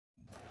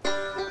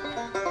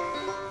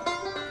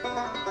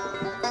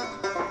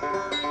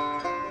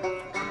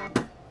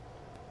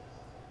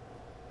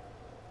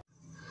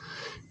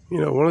You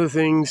know, one of the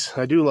things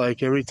I do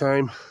like every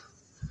time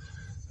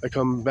I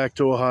come back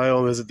to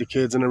Ohio, visit the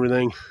kids and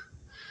everything,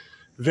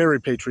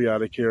 very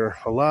patriotic here.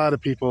 A lot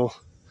of people,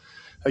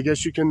 I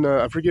guess you can,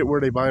 I forget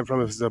where they buy them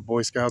from, if it's the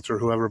Boy Scouts or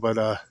whoever,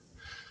 but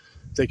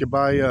they could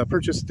buy,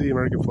 purchase the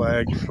American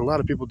flag. A lot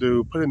of people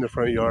do, put it in their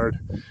front yard.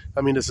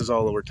 I mean, this is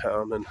all over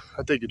town, and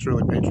I think it's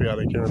really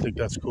patriotic here. I think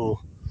that's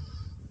cool.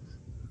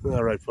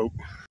 All right, folk.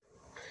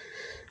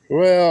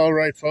 Well, all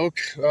right, folk.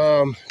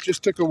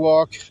 Just took a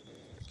walk.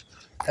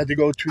 Had to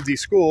go to the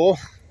school,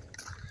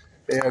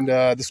 and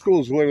the school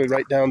is literally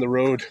right down the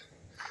road.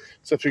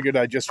 So I figured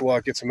I'd just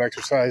walk, get some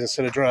exercise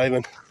instead of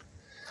driving.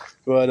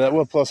 But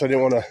well, plus I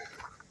didn't want to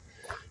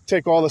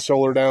take all the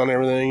solar down and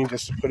everything,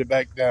 just to put it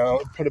back down,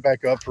 put it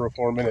back up for a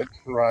 4-minute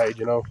ride,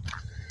 you know.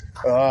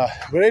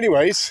 But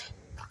anyways,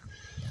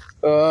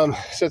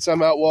 since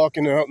I'm out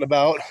walking and out and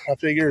about, I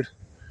figured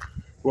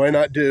why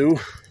not do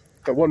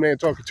a One Man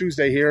Talking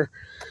Tuesday here,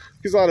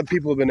 because a lot of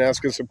people have been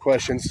asking some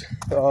questions.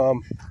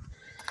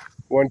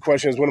 One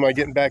question is, when am I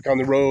getting back on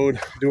the road,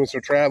 doing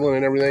some traveling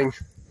and everything?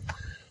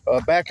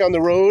 Back on the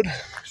road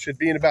should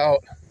be in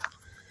about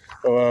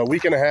a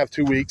week and a half,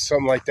 2 weeks,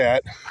 something like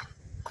that.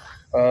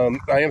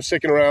 I am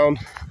sticking around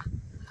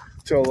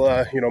till,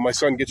 you know, my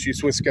son gets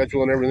used to his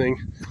schedule and everything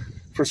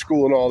for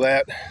school and all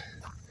that.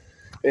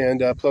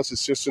 And plus,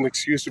 it's just an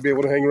excuse to be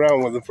able to hang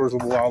around with him for a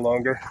little while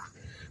longer.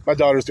 My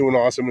daughter's doing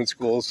awesome in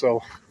school,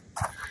 so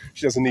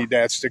she doesn't need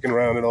dad sticking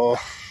around at all.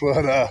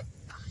 But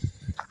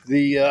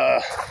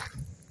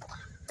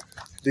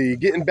the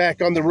getting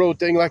back on the road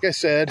thing, like I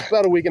said,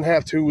 about a week and a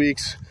half, 2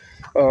 weeks.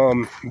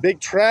 Big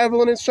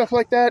traveling and stuff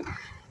like that,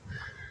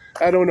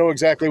 I don't know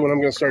exactly when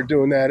I'm going to start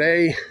doing that.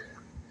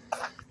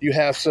 You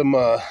have some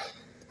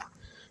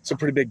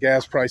pretty big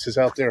gas prices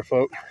out there,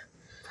 folk.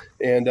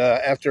 And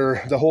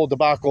after the whole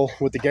debacle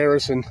with the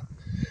garrison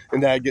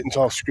and that getting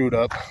all screwed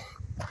up,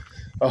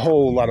 a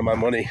whole lot of my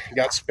money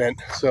got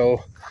spent.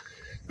 So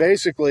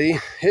basically,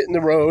 hitting the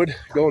road,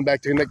 going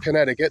back to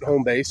Connecticut,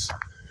 home base,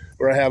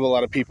 where I have a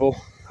lot of people.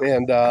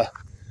 And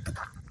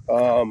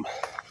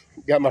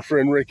got my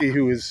friend Ricky,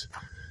 who is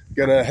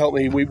going to help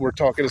me. We were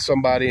talking to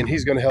somebody, and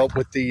he's going to help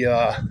with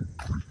the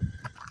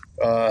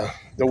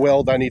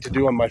weld I need to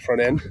do on my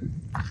front end.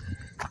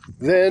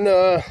 Then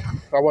I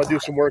want to do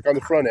some work on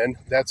the front end.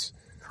 That's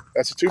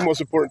the two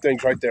most important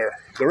things right there.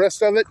 The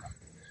rest of it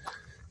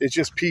is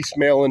just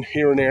piecemealing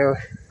here and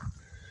there,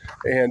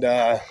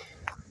 and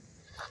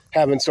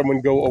having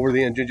someone go over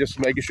the engine, just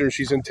making sure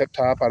she's in tip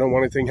top. I don't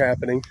want anything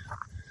happening.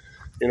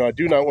 You know, I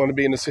do not want to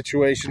be in a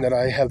situation that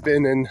I have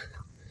been in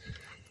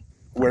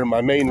where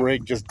my main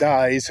rig just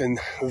dies, and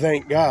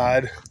thank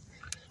God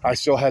I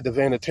still had the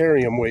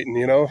Vanitarium waiting,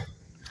 you know.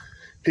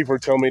 People are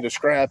telling me to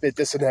scrap it,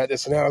 this and that,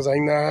 this and that. I was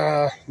like,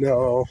 nah,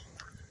 no.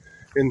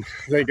 And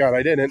thank God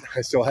I didn't.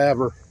 I still have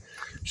her.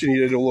 She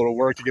needed a little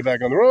work to get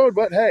back on the road,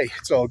 but hey,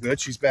 it's all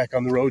good. She's back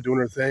on the road doing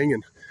her thing,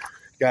 and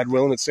God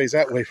willing, it stays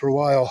that way for a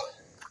while.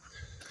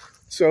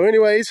 So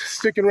anyways,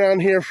 sticking around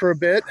here for a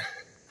bit.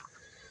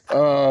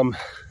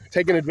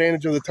 Taking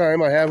advantage of the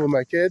time I have with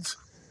my kids.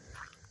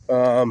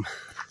 And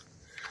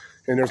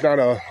there's not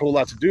a whole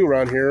lot to do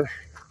around here.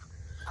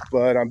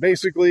 But I'm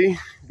basically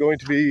going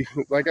to be,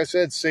 like I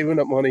said, saving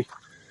up money.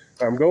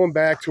 I'm going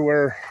back to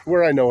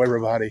where I know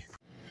everybody.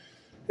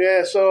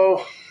 Yeah,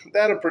 so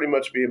that'll pretty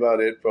much be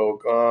about it,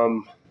 folk.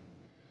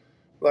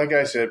 Like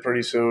I said,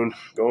 pretty soon,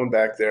 going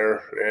back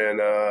there. And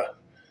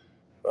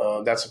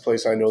that's the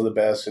place I know the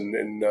best,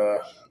 and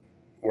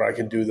where I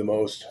can do the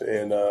most.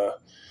 And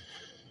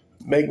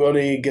make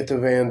money, get the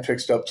van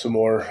fixed up some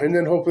more, and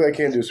then hopefully I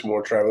can do some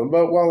more traveling.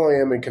 But while I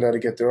am in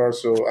Connecticut,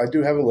 I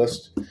do have a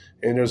list,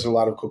 and there's a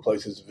lot of cool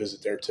places to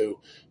visit there too.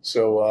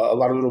 So a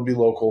lot of it will be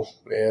local,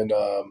 and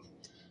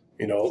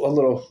you know, a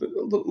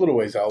little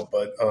ways out.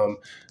 But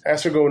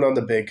as for going on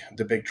the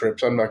big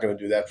trips, I'm not going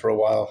to do that for a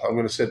while. I'm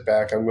going to sit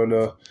back.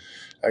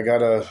 I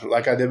gotta,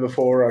 like I did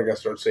before, I gotta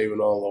start saving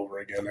all over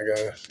again. I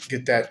gotta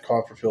get that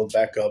coffer filled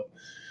back up,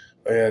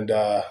 and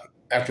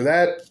after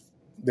that,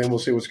 then we'll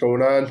see what's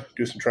going on,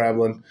 do some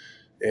traveling,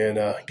 and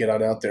get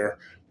on out there.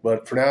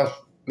 But for now,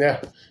 yeah,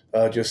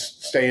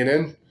 just staying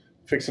in,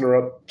 fixing her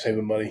up,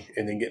 saving money,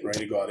 and then getting ready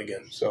to go out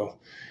again. So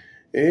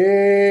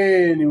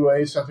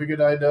anyways, I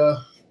figured I'd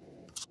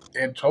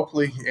and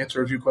hopefully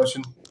answer a few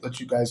questions,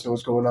 let you guys know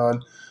what's going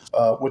on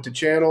with the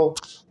channel.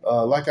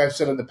 Like I've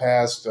said in the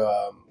past,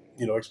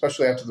 you know,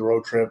 especially after the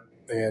road trip,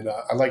 and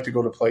I like to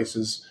go to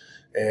places,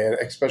 and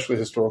especially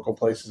historical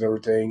places and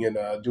everything, and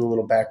do a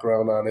little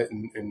background on it,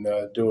 and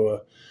do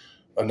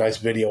a nice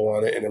video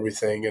on it and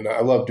everything. And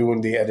I love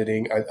doing the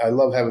editing. I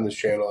love having this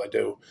channel, I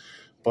do.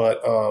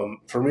 But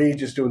for me,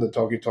 just doing the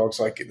talkie talks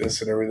like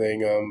this and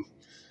everything,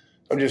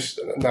 I'm just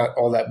not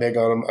all that big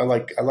on them.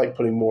 I like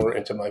putting more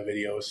into my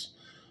videos.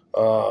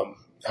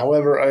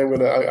 However,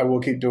 I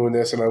will keep doing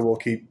this, and I will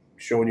keep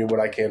showing you what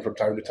I can from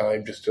time to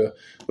time, just to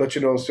let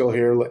you know I'm still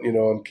here, letting you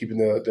know I'm keeping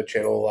the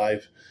channel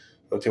alive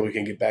until we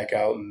can get back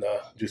out and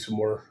do some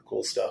more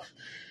cool stuff.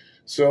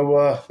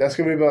 So that's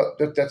gonna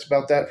be that's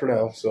about that for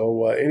now.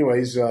 So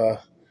anyways,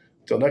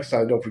 Till next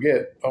time, don't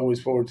forget,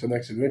 always forward to the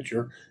next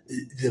adventure.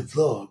 The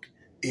vlog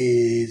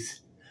is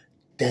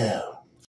down.